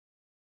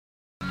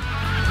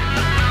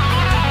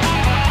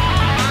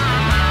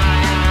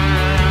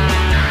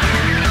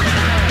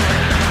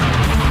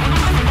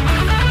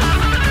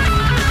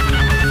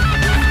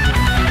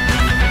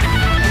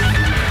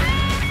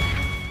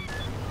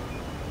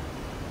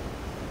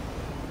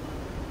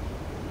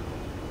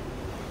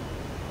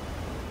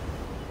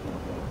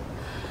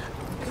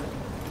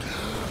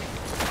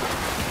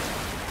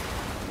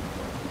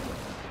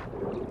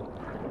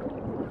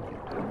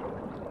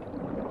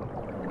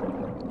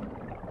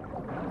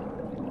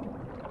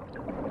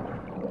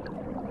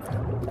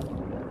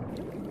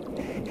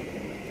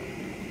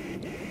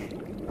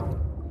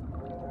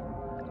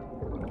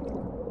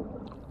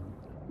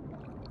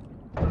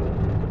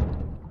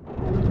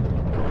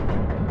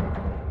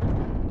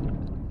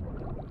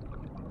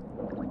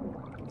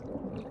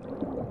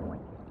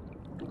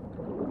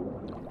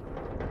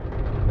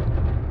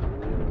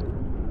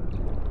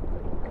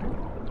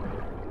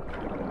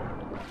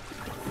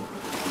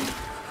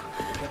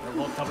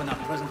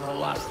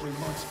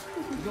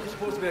not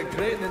supposed to be a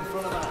grating in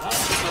front of a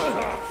house.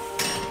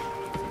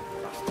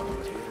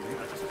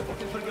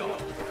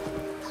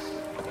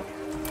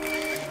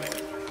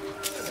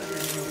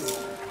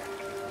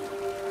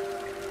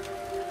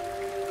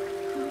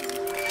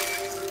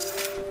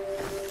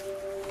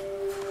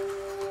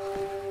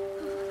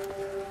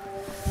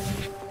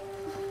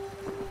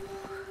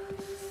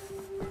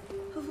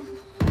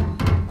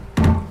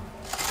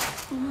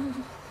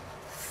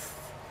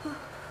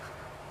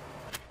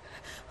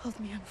 Hold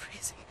me, I'm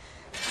freezing.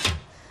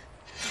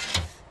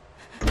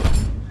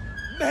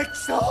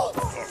 Max off!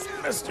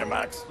 Mr.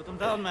 Max. Put him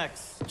down,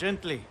 Max.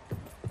 Gently.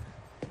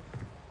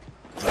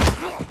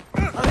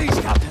 Please,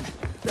 Captain.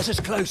 This is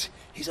Klaus.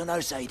 He's on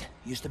our side.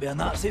 Used to be a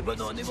Nazi, but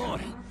not anymore.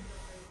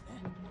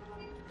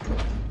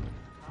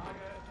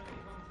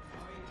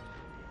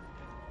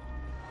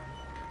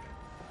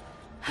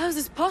 How is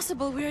this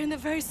possible? We're in the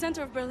very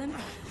center of Berlin.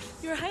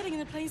 You're hiding in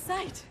a plain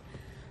sight.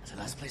 It's the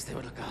last place they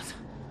would look at.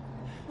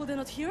 Will they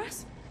not hear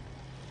us?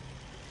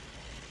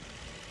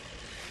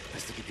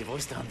 Best to keep your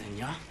voice down then,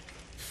 yeah?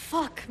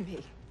 Fuck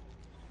me.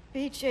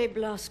 B.J.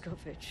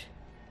 Blazkowicz.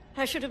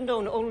 I should have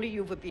known only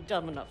you would be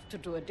dumb enough to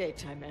do a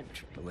daytime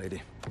entry. The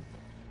lady.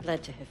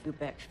 Glad to have you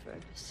back,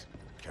 Furnace.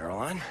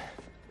 Caroline,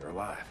 you're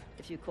alive.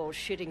 If you call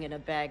shitting in a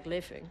bag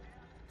living,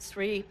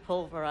 3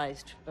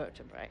 pulverized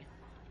vertebrae.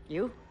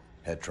 You?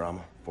 Head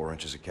trauma, 4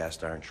 inches of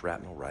cast iron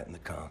shrapnel right in the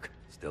conch.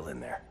 Still in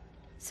there.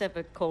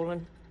 Severed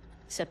colon,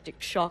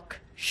 septic shock,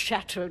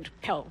 shattered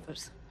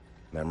pelvis.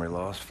 Memory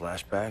loss,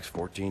 flashbacks,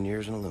 14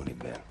 years in a loony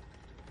bin.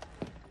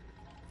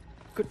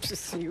 Good to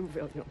see you,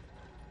 Wilhelm.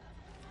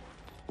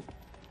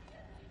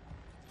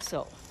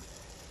 So,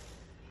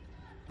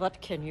 what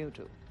can you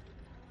do?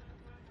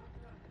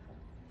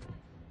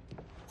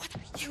 What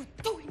are you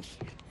doing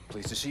here?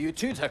 Pleased to see you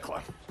too,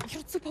 Tekla.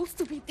 You're supposed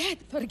to be dead,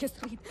 Fergus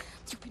Reed.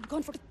 You've been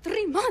gone for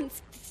 3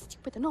 months. This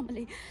stupid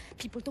anomaly.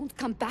 People don't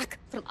come back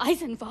from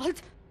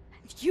Eisenwald.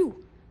 And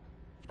you,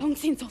 long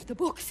since off the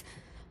books.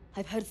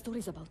 I've heard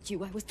stories about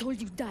you. I was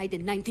told you died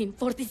in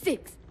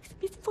 1946.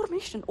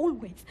 Misinformation,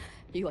 always.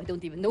 You, I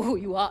don't even know who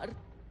you are.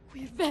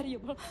 We're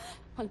variable.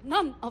 Well,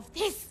 none of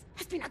this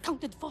has been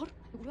accounted for.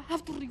 I will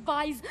have to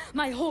revise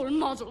my whole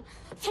model.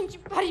 Thank you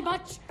very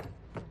much.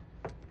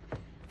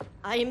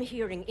 I am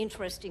hearing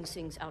interesting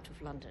things out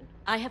of London.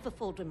 I have a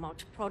folder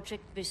marked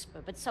Project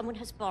Whisper, but someone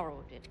has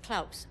borrowed it.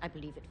 Klaus, I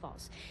believe it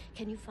was.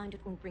 Can you find it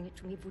and bring it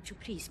to me, would you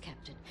please,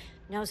 Captain?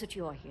 Now that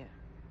you are here,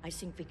 I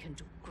think we can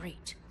do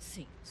great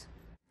things.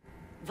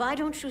 Why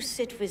don't you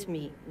sit with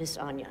me, Miss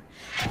Anya?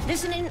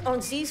 Listen in on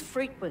these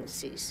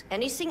frequencies.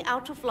 Anything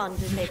out of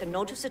London, make a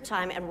note of the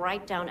time and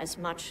write down as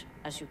much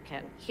as you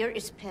can. Here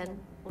is pen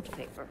and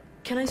paper.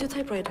 Can I use a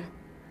typewriter?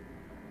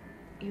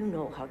 You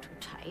know how to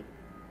type.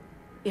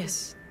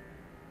 Yes.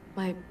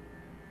 My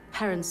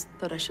parents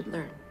thought I should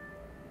learn.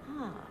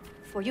 Ah,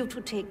 for you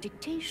to take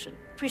dictation,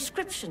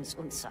 prescriptions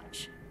and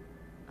such.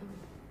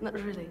 Not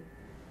really.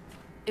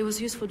 It was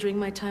useful during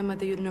my time at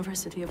the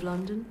University of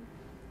London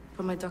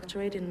for my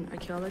doctorate in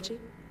archaeology.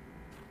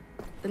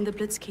 Then the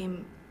Blitz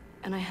came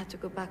and I had to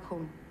go back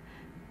home.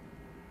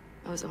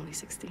 I was only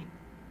 16.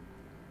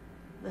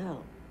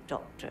 Well,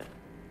 Doctor,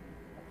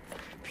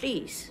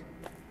 please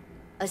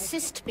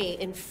assist me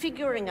in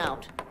figuring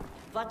out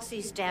what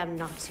these damn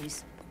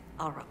Nazis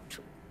are up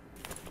to.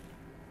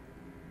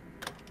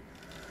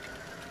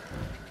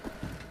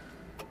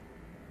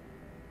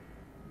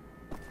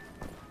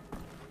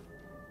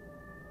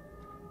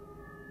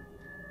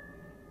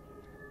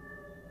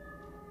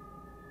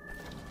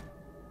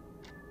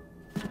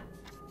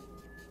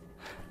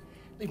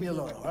 Leave me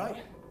alone, all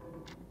right?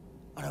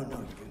 I don't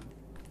know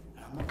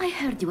you. I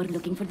heard you were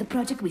looking for the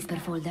Project Whisper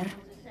folder.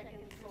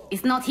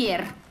 It's not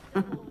here.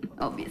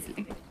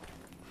 Obviously.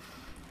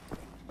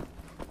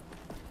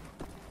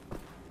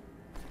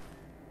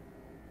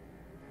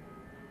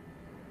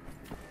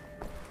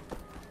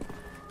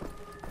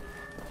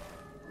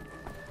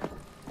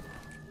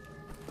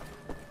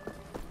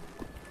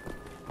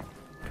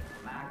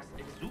 Max,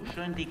 ich suche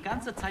schon die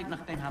ganze Zeit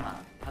nach dem Hammer.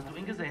 Hast du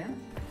ihn gesehen?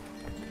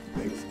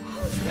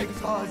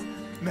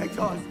 Make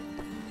us.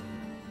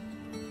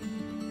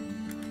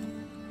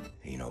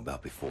 You know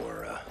about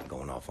before,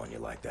 going off on you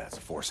like that. It's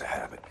a force of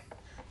habit.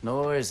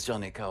 No worries,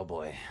 Johnny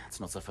Cowboy. It's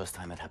not the first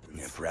time it happens.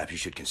 Yeah, perhaps you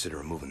should consider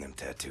removing them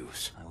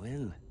tattoos. I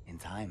will, in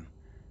time.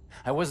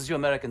 I was, as you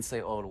Americans say,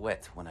 all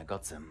wet when I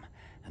got them.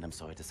 And I'm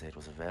sorry to say it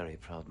was a very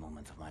proud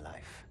moment of my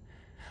life.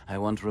 I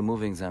want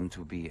removing them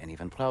to be an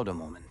even prouder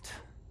moment.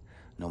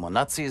 No more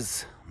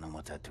Nazis, no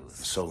more tattoos.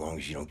 So long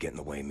as you don't get in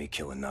the way of me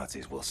killing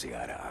Nazis, we'll see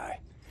eye to eye.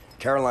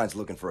 Caroline's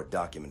looking for a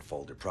document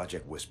folder,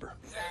 Project Whisper.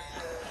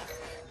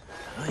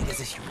 Ruhig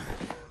sich,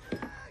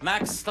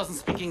 Max doesn't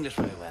speak English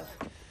very well,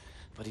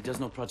 but he does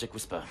know Project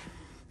Whisper.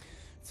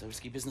 It's a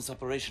risky business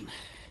operation.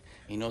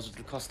 He knows what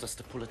it'll cost us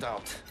to pull it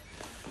out.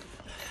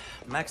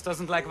 Max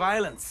doesn't like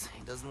violence.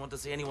 He doesn't want to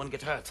see anyone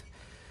get hurt.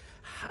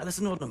 Alles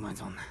in Ordnung, mein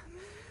Sohn.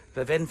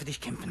 Wir werden für dich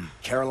kämpfen.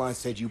 Caroline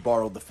said you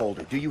borrowed the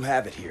folder. Do you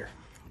have it here?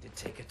 I did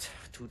take it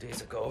 2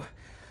 days ago,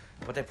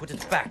 but I put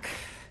it back.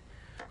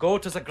 Go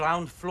to the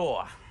ground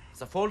floor.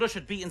 The folder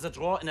should be in the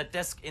drawer in a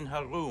desk in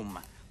her room,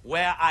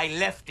 where I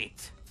left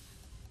it.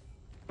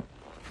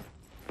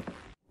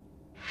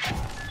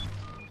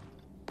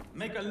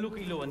 Make a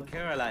looky-loo in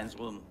Caroline's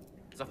room.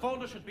 The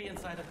folder should be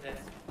inside a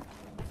desk.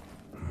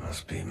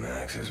 Must be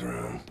Max's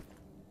room.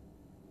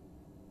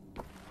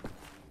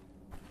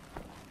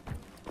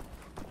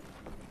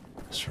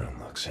 This room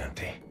looks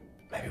empty.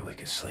 Maybe we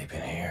could sleep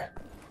in here.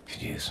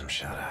 Could use some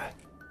shut-eye.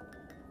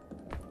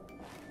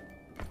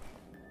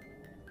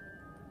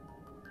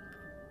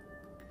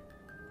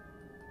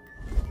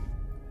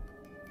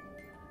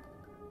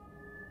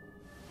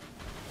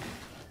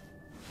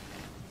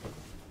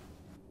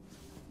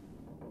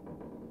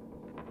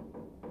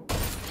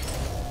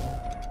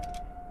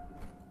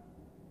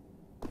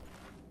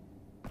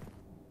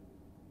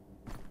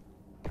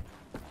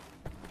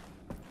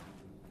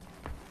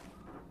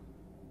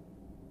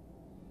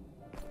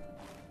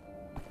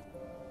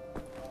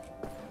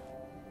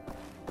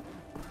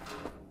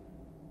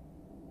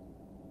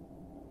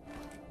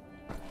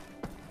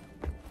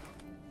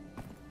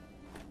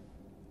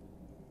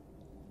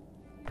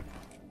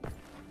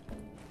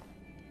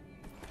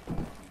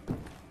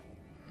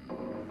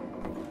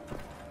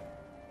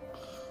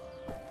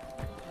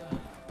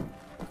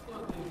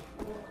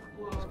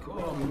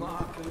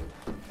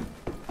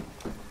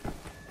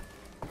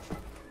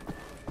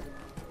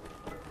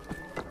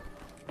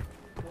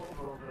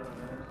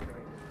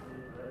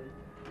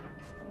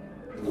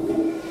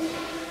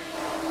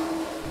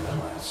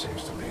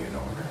 Seems to be in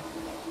order.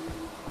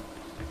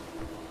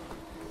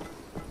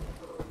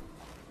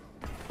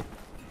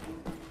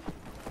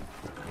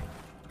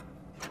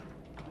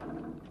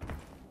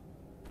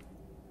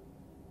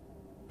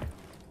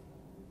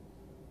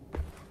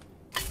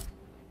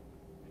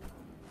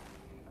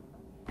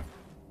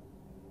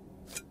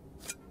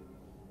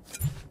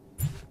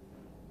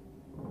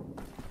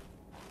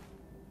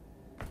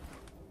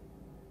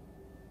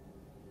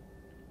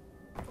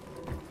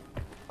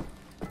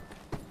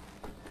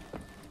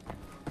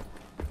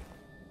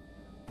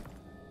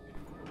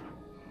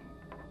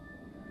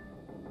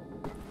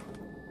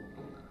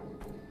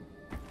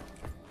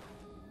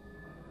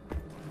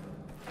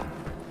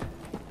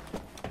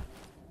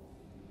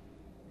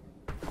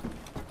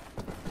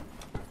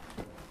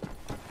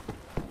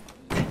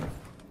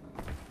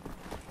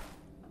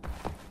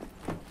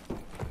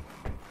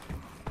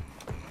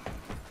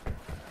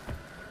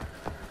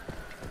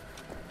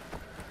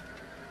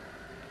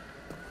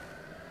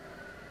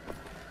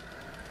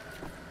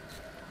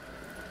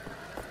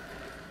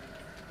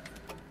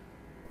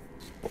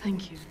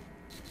 Thank you.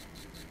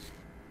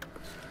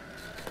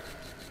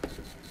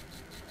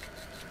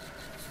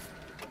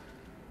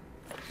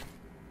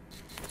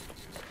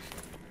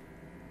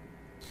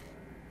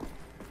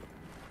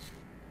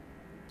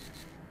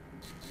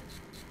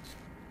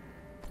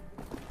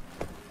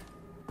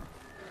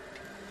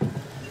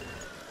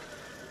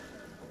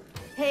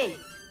 Hey!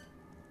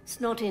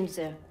 It's not in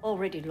there.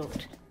 Already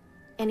looked.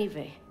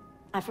 Anyway,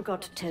 I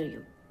forgot to tell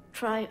you.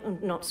 Try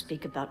and not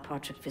speak about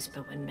Project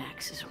Whisper when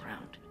Max is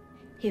around.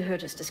 He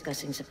heard us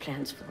discussing the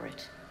plans for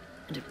it,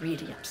 and it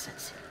really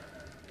upsets him.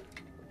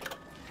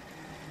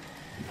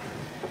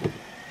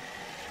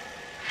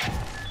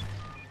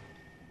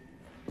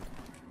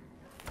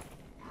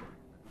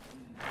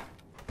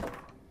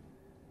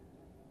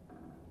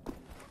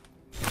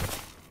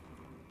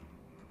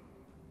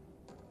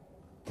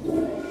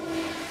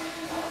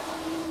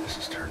 This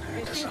is turning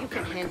into You some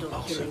can kind of handle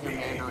compulsive killing a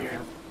man on behavior.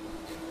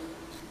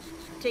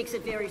 you. Takes a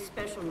very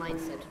special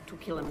mindset to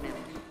kill a man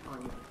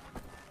on you.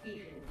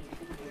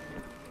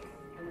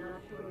 I'm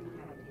not sure you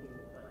have it in you,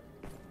 but...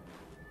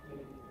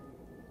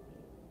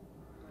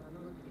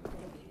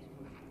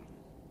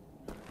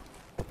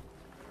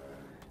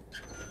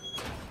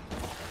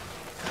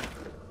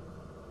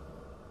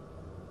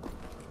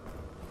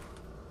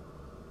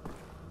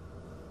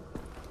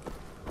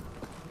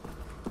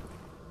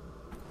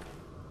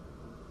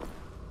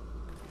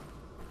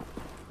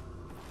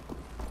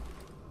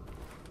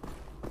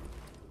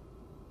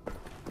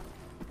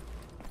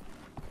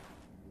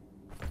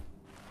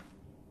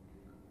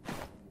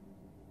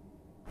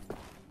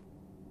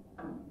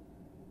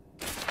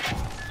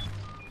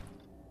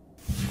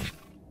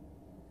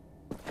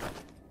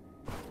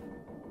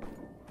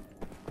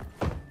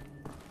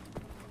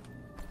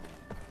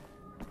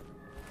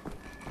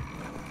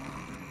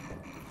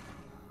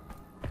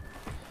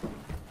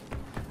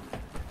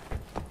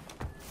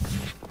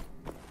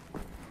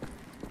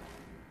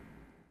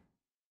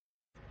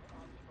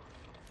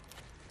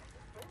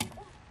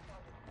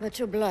 Much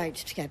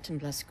obliged, Captain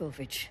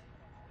Blazkowicz.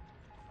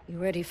 You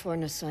ready for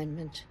an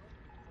assignment?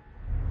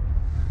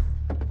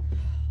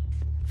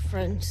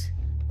 Friends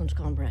and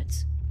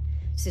comrades,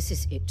 this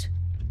is it.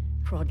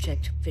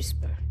 Project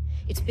Whisper.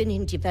 It's been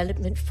in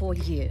development for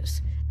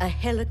years. A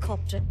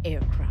helicopter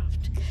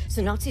aircraft.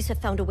 The Nazis have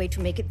found a way to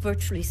make it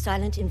virtually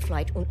silent in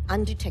flight and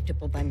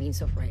undetectable by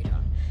means of radar.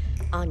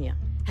 Anya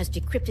has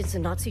decrypted the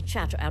Nazi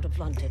chatter out of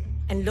London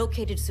and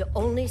located the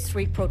only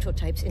 3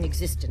 prototypes in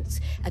existence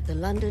at the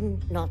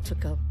London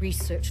Nautica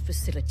research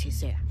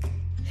facilities there.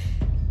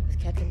 With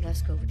Captain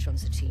Blazkowicz on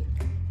the team.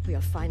 We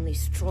are finally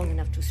strong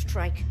enough to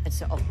strike at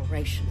the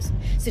operations.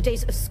 The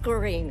days of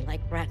scurrying like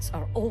rats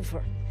are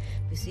over.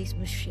 With these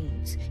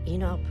machines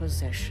in our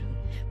possession,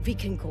 we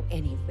can go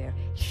anywhere,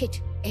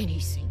 hit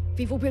anything.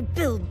 We will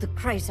rebuild the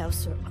Kreisau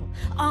Circle,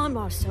 arm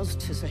ourselves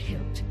to the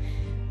hilt.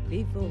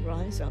 We will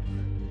rise up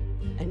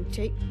and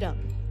take down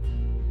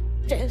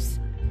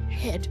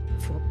Deathshead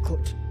for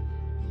good.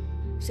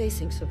 They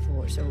think the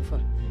war's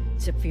over,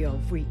 that we are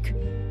weak,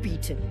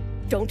 beaten,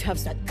 don't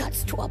have the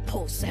guts to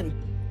oppose them.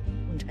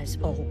 And as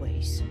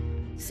always,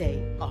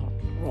 they are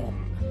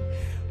wrong.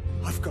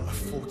 I've got a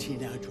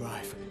 14-hour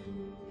drive.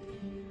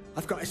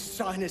 I've got a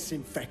sinus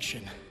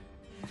infection.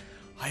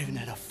 I haven't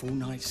had a full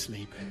night's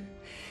sleep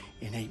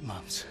in 8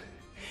 months.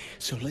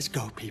 So let's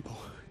go, people.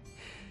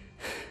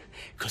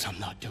 Because I'm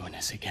not doing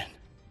this again.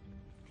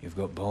 You've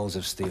got balls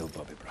of steel,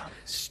 Bobby Brown.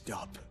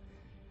 Stop.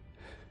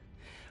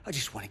 I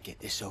just want to get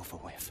this over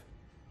with.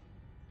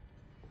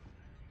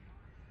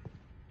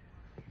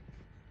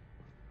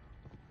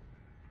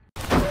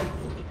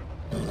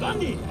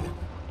 Gandhi!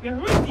 Wir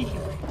hören dich!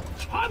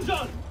 Komm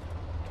schon!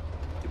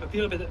 Die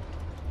Papiere bitte.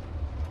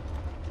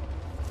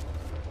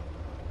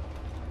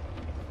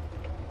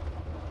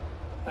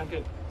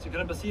 Danke, Sie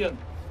können passieren.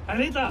 Herr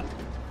Ritter!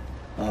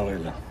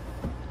 Arilla.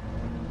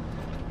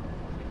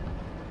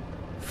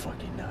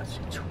 Fucking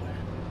Nazi twit.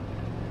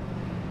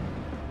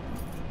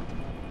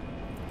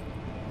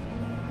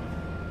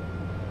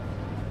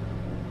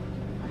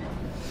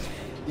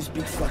 This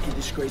big fucking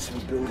disgrace of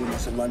a building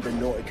is a London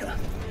Nautica.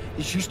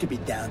 This used to be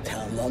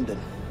downtown London.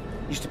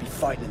 Used to be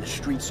fighting in the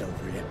streets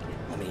over here.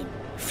 I mean,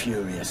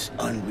 furious,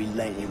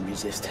 unrelenting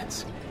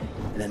resistance.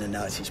 And then the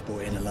Nazis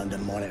brought in the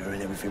London Monitor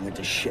and everything went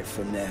to shit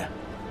from there.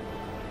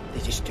 They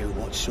just do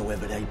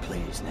whatsoever they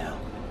please now.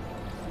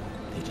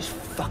 They just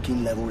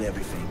fucking leveled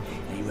everything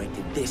and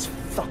erected this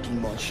fucking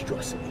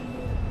monstrosity.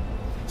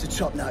 It's a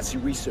top Nazi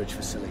research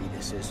facility,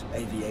 this is.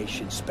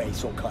 Aviation,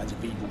 space, all kinds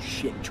of evil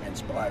shit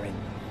transpiring.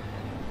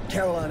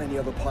 Caroline and the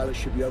other pilots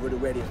should be over the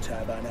radio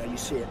tower by now, you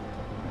see it.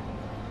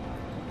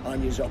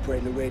 Anya's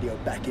operating the radio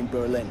back in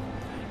Berlin.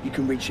 You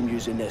can reach him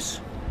using this.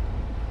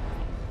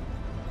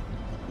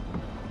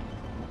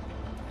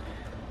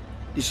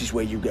 This is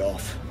where you get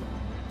off.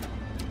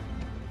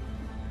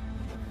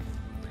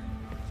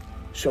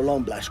 So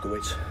long,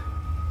 Blazkowicz.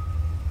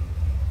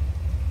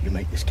 You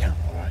make this count,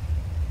 all right?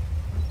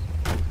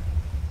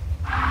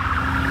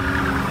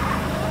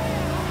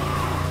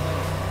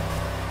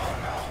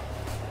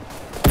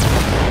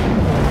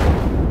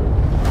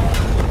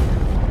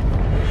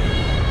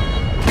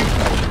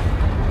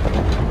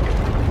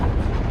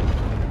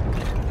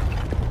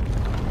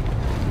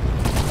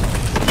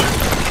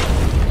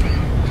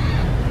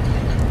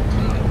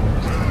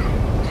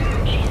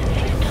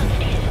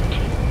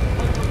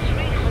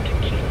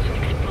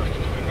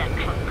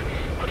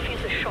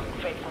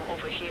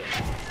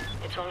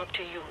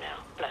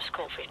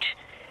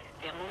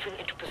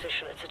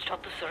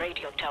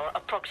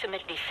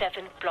 Approximately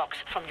 7 blocks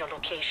from your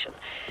location.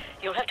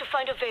 You'll have to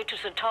find a way to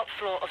the top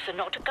floor of the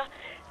Nautica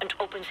and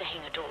open the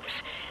hangar doors.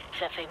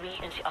 That way me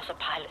and the other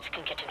pilots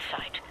can get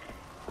inside.